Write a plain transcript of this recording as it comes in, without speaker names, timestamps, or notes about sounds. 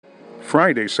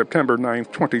Friday, September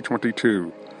 9th,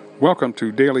 2022. Welcome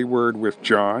to Daily Word with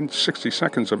John, 60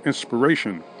 seconds of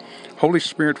inspiration. Holy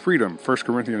Spirit freedom, 1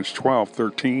 Corinthians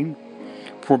 12:13.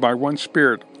 For by one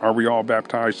Spirit are we all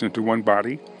baptized into one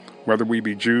body, whether we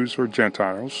be Jews or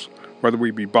Gentiles, whether we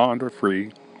be bond or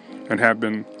free, and have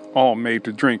been all made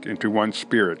to drink into one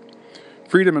Spirit.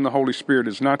 Freedom in the Holy Spirit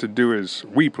is not to do as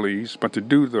we please, but to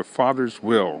do the Father's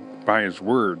will by His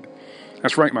Word.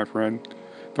 That's right, my friend.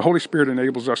 The Holy Spirit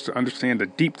enables us to understand the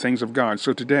deep things of God.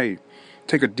 So today,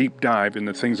 take a deep dive in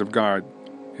the things of God,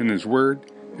 in His Word,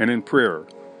 and in prayer.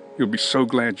 You'll be so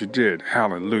glad you did.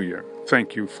 Hallelujah.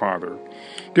 Thank you, Father.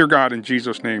 Dear God, in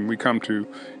Jesus' name, we come to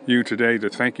you today to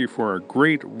thank you for a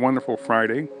great, wonderful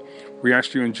Friday. We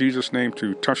ask you in Jesus' name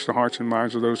to touch the hearts and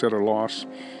minds of those that are lost.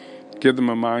 Give them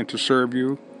a mind to serve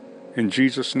you. In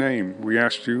Jesus' name, we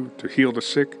ask you to heal the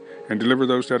sick and deliver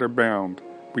those that are bound.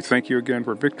 We thank you again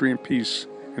for victory and peace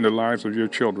in the lives of your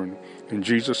children. In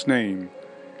Jesus' name,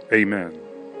 amen.